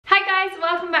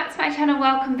to my channel,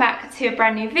 welcome back to a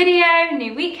brand new video,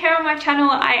 new week here on my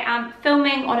channel. I am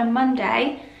filming on a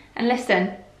Monday and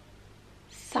listen,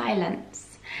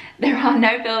 silence. There are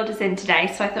no builders in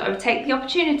today, so I thought I would take the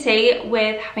opportunity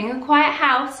with having a quiet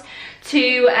house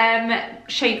to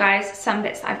show you guys some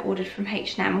bits that I've ordered from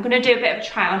H&M. I'm going to do a bit of a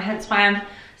try on, hence why I'm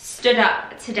stood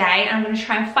up today. I'm going to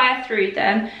try and fire through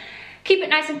them. Keep it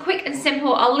nice and quick and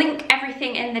simple. I'll link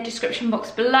everything in the description box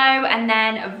below, and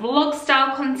then vlog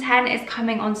style content is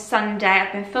coming on Sunday.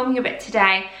 I've been filming a bit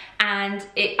today and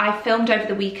I filmed over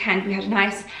the weekend. We had a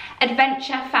nice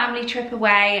adventure family trip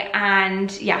away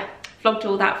and yeah, vlogged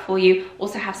all that for you.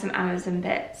 Also have some Amazon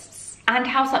bits and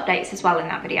house updates as well in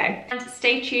that video. And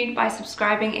stay tuned by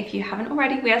subscribing if you haven't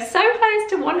already. We are so close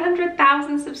to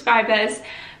 100,000 subscribers.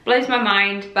 Blows my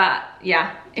mind, but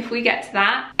yeah, if we get to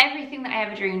that, everything that I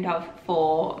ever dreamed of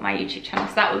for my YouTube channel,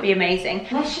 so that would be amazing.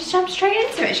 Let's just jump straight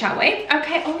into it, shall we?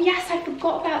 Okay, oh yes, I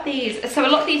forgot about these. So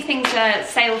a lot of these things are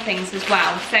sale things as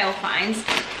well, sale finds.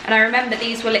 And I remember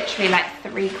these were literally like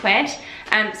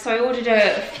 £3. So I ordered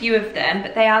a few of them,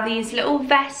 but they are these little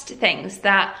vest things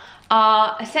that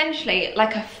are essentially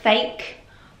like a fake,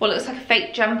 well, it looks like a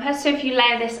fake jumper. So if you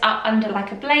layer this up under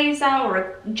like a blazer or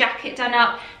a jacket done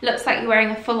up, it looks like you're wearing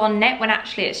a full-on knit when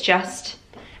actually it's just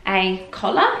a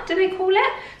collar, do they call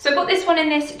it? So I got this one in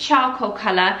this charcoal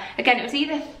colour. Again, it was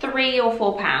either £3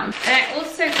 or £4. And I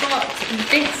also got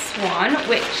this one,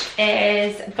 which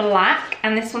is black,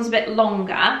 and this one's a bit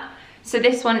longer. So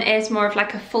this one is more of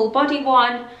like a full body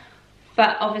one,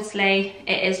 but obviously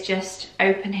it is just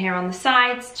open here on the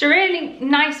sides. It's a really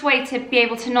nice way to be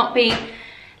able to not be,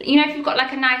 you know, if you've got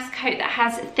like a nice coat that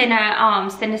has thinner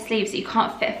arms, thinner sleeves, that you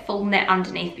can't fit a full knit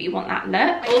underneath, but you want that look.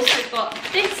 I also got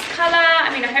this colour.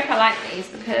 I mean, I hope I like these,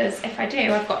 because if I do,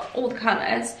 I've got all the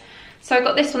colours. So I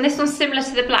got this one. This one's similar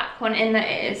to the black one in that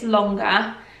it is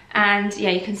longer. And yeah,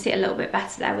 you can see it a little bit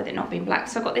better there with it not being black.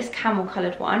 So I got this camel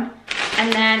coloured one.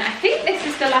 And then I think this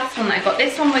is the last one that I got.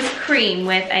 This one was cream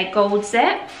with a gold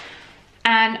zip.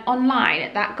 And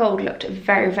online, that gold looked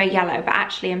very, very yellow, but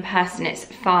actually in person, it's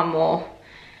far more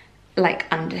like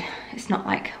it's not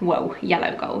like whoa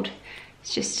yellow gold,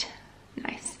 it's just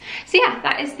nice. So yeah,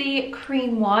 that is the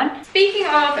cream one. Speaking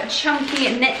of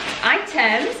chunky knit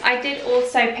items, I did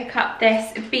also pick up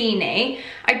this beanie.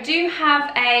 I do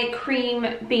have a cream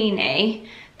beanie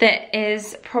that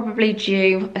is probably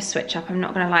due a switch up. I'm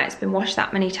not gonna lie, it's been washed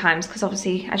that many times, because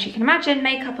obviously, as you can imagine,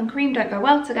 makeup and cream don't go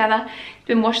well together. It's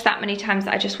been washed that many times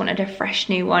that I just wanted a fresh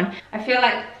new one. I feel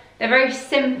like they're very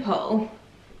simple,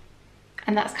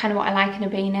 and that's kind of what I like in a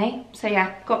beanie. So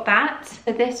yeah, got that.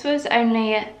 So this was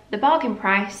only the bargain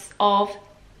price of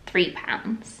 £3.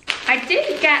 I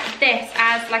did get this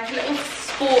as like a little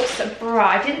sports bra.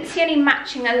 I didn't see any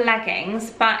matching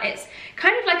leggings, but it's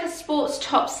kind of like a sports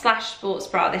top slash sports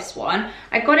bra, this one.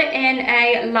 I got it in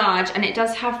a large, and it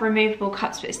does have removable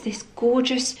cups, but it's this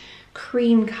gorgeous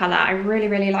cream colour. I really,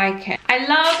 really like it. I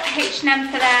love H&M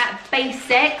for their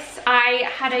basics. I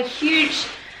had a huge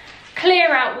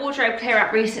wardrobe clear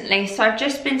out recently, so I've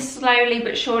just been slowly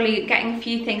but surely getting a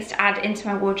few things to add into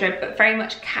my wardrobe, but very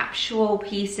much capsule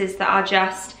pieces that are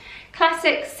just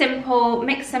classic, simple,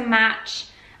 mix and match,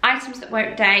 items that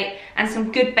won't date, and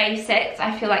some good basics.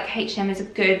 I feel like H&M is a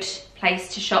good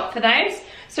place to shop for those.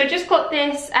 So I just got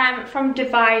this from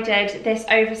Divided, this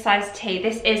oversized tee.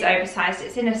 This is oversized,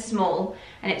 it's in a small,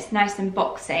 and it's nice and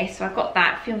boxy, so I got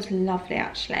that. It feels lovely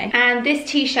actually. And this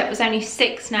t-shirt was only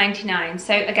 $6.99,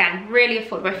 so again, really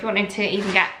affordable if you wanted to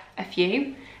even get a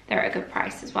few. They're at a good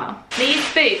price as well.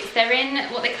 These boots, they're in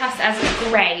what they class as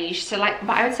greige, so like,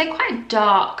 but I would say quite a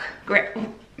dark grip.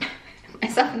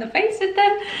 Myself in the face with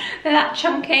them. They're that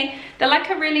chunky. They're like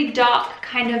a really dark,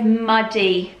 kind of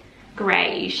muddy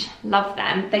greige. Love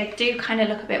them. They do kind of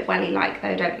look a bit welly-like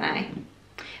though, don't they?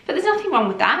 But there's nothing wrong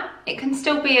with that. It can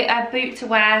still be a boot to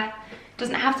wear. It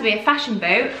doesn't have to be a fashion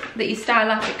boot that you style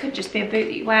up. It could just be a boot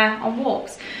that you wear on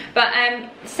walks. But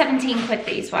 17 quid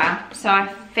these were, so I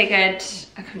figured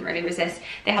I couldn't really resist.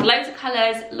 They had loads of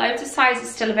colours, loads of sizes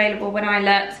still available when I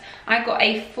looked. I got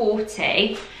a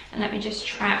 40. And let me just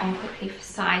try it on quickly for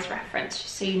size reference,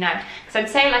 just so you know. Because I'd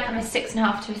say like I'm a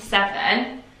 6.5 to a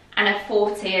 7, and a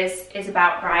 40 is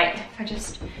about right. If I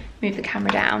just move the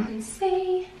camera down, you can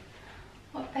see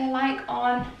what they're like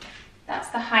on. That's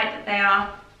the height that they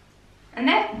are. And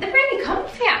they're really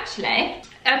comfy actually.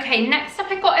 Okay, next up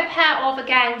I got a pair of,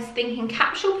 again, thinking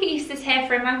capsule pieces here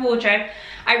for in my wardrobe.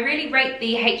 I really rate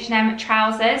the H&M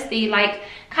trousers, the like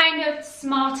kind of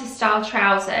smarter style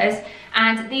trousers.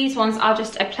 And these ones are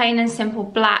just a plain and simple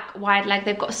black wide leg.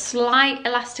 They've got a slight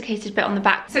elasticated bit on the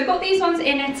back. So I've got these ones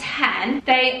in a 10.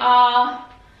 They are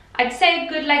I'd say a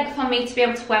good length on me to be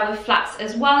able to wear with flats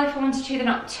as well if I wanted to. They're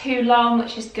not too long,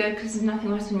 which is good because there's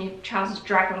nothing worse when your trousers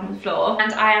drag along the floor.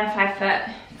 And I am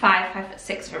 5'5",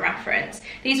 5'6" for reference.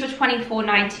 These were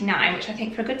 $24.99, which I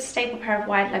think for a good staple pair of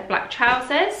wide leg black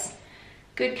trousers.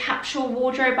 Good capsule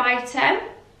wardrobe item.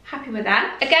 Happy with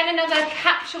that. Again, another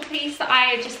capsule piece that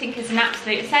I just think is an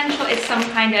absolute essential is some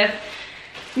kind of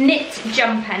knit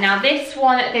jumper. Now this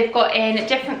one they've got in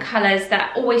different colours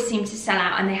that always seem to sell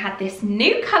out, and they had this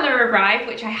new colour arrive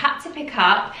which I had to pick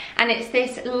up, and it's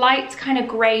this light kind of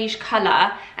greyish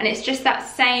colour, and it's just that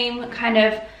same kind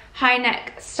of high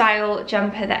neck style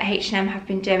jumper that H&M have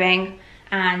been doing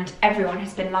and everyone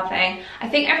has been loving. I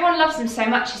think everyone loves them so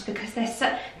much is because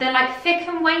they're like thick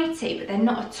and weighty, but they're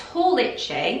not at all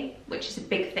itchy, which is a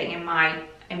big thing in my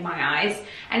eyes.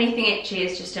 Anything itchy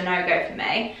is just a no-go for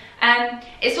me.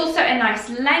 It's also a nice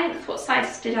length. What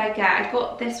size did I get? I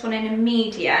got this one in a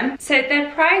medium. So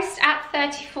they're priced at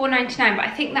 $34.99, but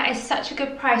I think that is such a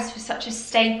good price for such a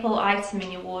staple item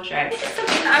in your wardrobe. This is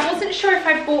something that I wasn't sure if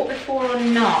I bought before or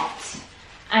not,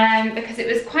 because it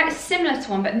was quite similar to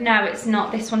one, but no, it's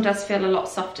not. This one does feel a lot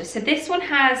softer. So this one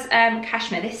has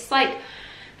cashmere. This is like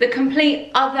the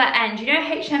complete other end. You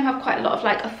know, H&M have quite a lot of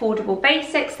like affordable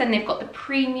basics, then they've got the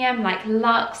premium like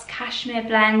luxe cashmere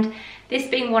blend, this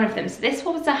being one of them. So this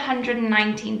one was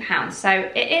 £119, so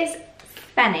it is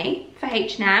spenny for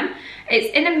H&M.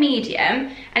 It's in a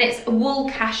medium and it's a wool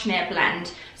cashmere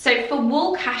blend. So for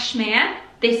wool cashmere,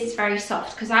 this is very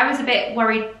soft, because I was a bit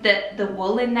worried that the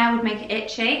wool in there would make it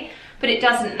itchy, but it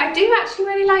doesn't. I do actually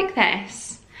really like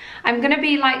this. I'm gonna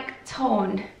be like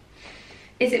torn.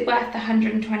 Is it worth the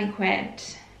 120 quid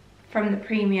from the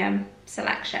premium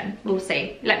selection? We'll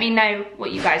see. Let me know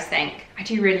what you guys think. I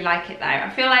do really like it though. I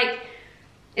feel like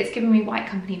it's giving me White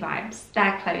Company vibes,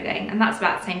 their clothing, and that's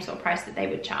about the same sort of price that they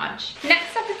would charge.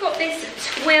 Next up, I've got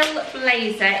this twill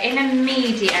blazer in a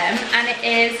medium, and it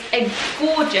is a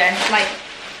gorgeous, like,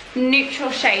 neutral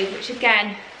shade, which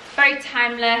again, very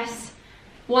timeless,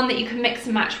 one that you can mix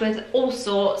and match with all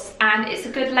sorts, and it's a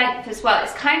good length as well.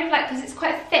 It's kind of like, because it's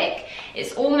quite thick,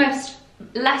 it's almost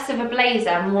less of a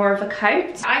blazer, more of a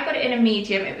coat. I got it in a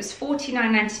medium. It was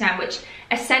 $49.99, which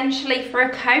essentially for a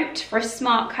coat, for a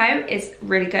smart coat, is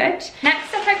really good.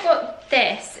 Next up, I got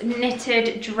this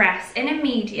knitted dress in a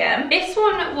medium. This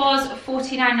one was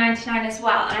 $49.99 as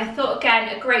well, and I thought,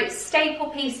 again, a great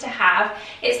staple piece to have.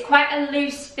 It's quite a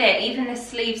loose fit, even the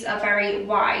sleeves are very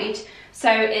wide,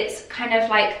 so it's kind of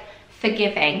like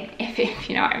forgiving, if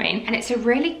you know what I mean. And it's a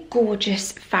really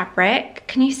gorgeous fabric.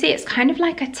 Can you see? It's kind of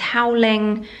like a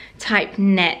toweling type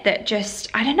knit that just,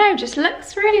 I don't know, just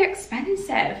looks really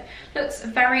expensive. Looks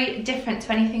very different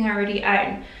to anything I already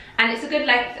own. And it's a good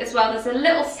length as well. There's a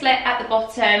little slit at the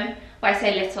bottom. Well, I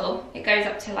say little, it goes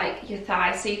up to like your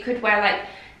thigh. So you could wear like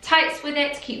tights with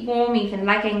it to keep warm, even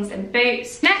leggings and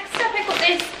boots. Next up, I got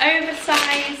this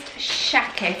oversized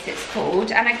shacket, it's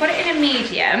called, and I got it in a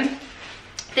medium.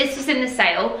 This was in the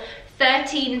sale,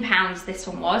 £13 this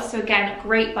one was, so again, a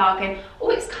great bargain. Oh,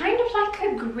 it's kind of like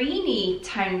a greeny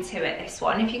tone to it, this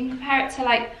one. If you can compare it to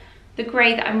like the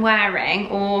grey that I'm wearing,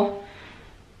 or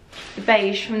the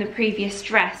beige from the previous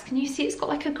dress, can you see it's got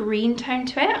like a green tone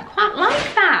to it? I quite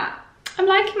like that. I'm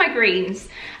liking my greens.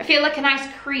 I feel like a nice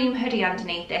cream hoodie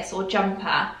underneath this, or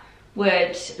jumper,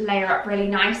 would layer up really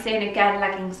nicely. And again,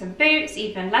 leggings and boots,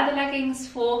 even leather leggings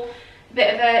for a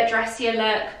bit of a dressier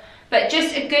look. But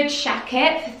just a good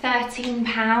shacket for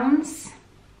 £13.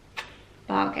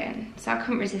 Bargain. So I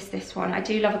couldn't resist this one. I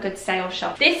do love a good sale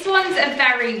shop. This one's a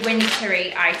very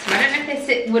wintry item. I don't know if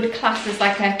this would class as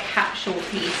like a capsule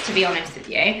piece, to be honest with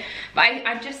you. But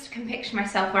I just can picture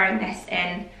myself wearing this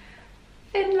in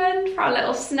Finland for a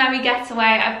little snowy getaway.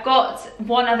 I've got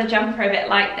one other jumper a bit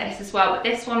like this as well, but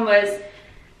this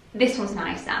one's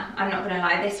nicer. I'm not gonna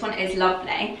lie, this one is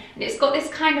lovely. And it's got this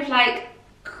kind of like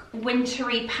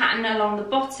wintry pattern along the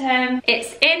bottom.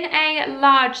 It's in a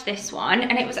large, this one,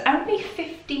 and it was only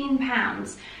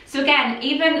 £15. So again,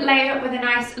 even layered up with a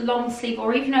nice long sleeve,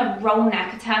 or even a roll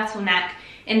neck, a turtleneck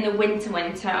in the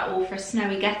winter, or for a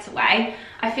snowy getaway,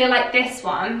 I feel like this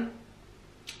one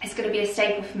is going to be a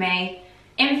staple for me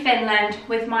in Finland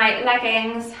with my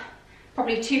leggings,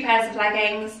 probably 2 pairs of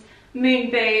leggings,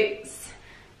 moon boots,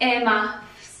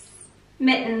 earmuffs,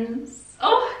 mittens.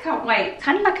 Oh, I can't wait.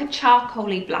 Kind of like a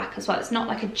charcoaly black as well. It's not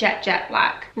like a jet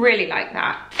black. Really like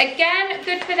that. Again,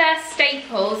 good for their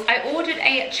staples. I ordered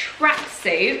a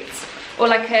tracksuit, or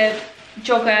like a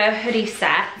jogger hoodie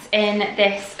set in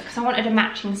this, because I wanted a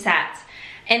matching set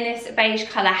in this beige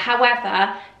colour.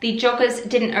 However, the joggers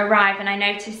didn't arrive and I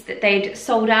noticed that they'd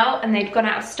sold out and they'd gone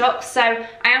out of stock. So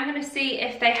I am going to see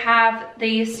if they have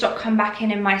the stock come back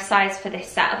in my size for this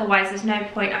set. Otherwise, there's no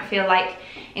point, I feel like,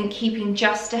 in keeping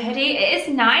just a hoodie. It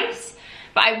is nice,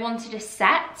 but I wanted a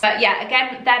set. But yeah,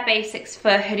 again, their basics for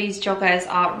hoodies, joggers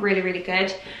are really, really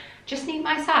good. Just need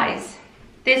my size.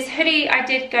 This hoodie I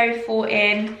did go for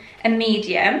in a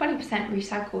medium, 20%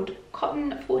 recycled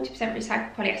cotton, 40%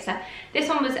 recycled polyester. This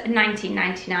one was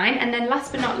 $19.99. And then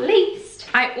last but not least,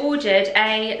 I ordered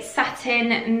a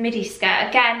satin midi skirt.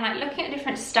 Again, like looking at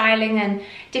different styling and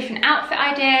different outfit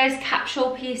ideas,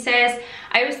 capsule pieces.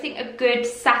 I always think a good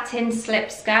satin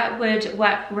slip skirt would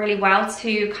work really well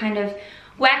to kind of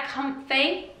wear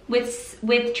comfy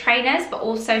with trainers, but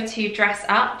also to dress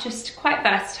up, just quite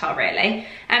versatile really.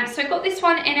 So I got this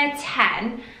one in a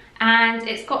 10 and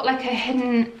it's got like a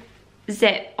hidden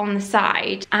zip on the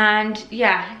side, and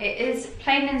yeah, it is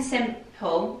plain and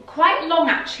simple, quite long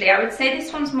actually. I would say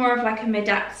this one's more of like a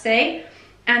mid-axi,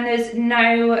 and there's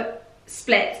no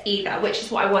split either, which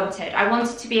is what I wanted. I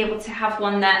wanted to be able to have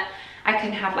one that I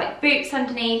can have like boots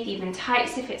underneath, even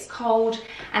tights if it's cold,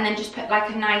 and then just put like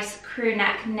a nice crew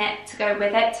neck knit to go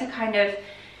with it to kind of,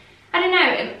 I don't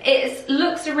know, it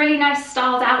looks a really nice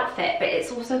styled outfit, but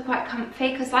it's also quite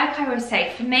comfy, because like I always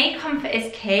say, for me, comfort is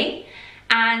key.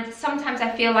 And sometimes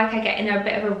I feel like I get in a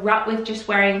bit of a rut with just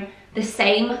wearing the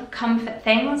same comfort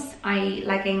things, i.e.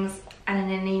 leggings and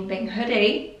an evening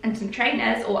hoodie and some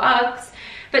trainers or Uggs.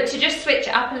 But to just switch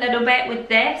it up a little bit with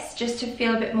this, just to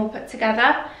feel a bit more put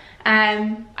together,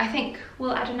 I think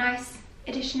will add a nice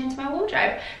addition into my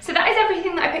wardrobe. So that is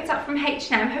everything that I picked up from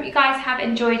H&M. Hope you guys have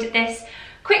enjoyed this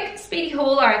quick, speedy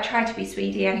haul, or I tried to be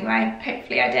speedy anyway.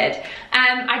 Hopefully I did.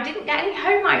 I didn't get any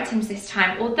home items this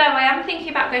time, although I am thinking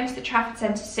about going to the Trafford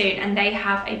Centre soon, and they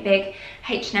have a big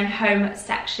H&M home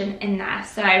section in there.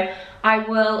 So I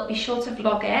will be sure to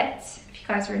vlog it if you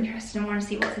guys are interested and want to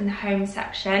see what's in the home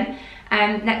section.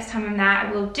 Next time I'm there,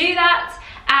 I will do that.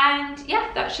 And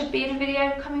yeah, that should be in a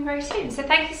video coming very soon. So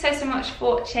thank you so much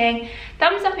for watching.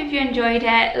 Thumbs up if you enjoyed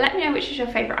it. Let me know which was your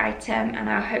favourite item, and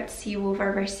I hope to see you all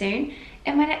very, very soon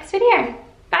in my next video.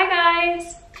 Bye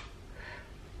guys!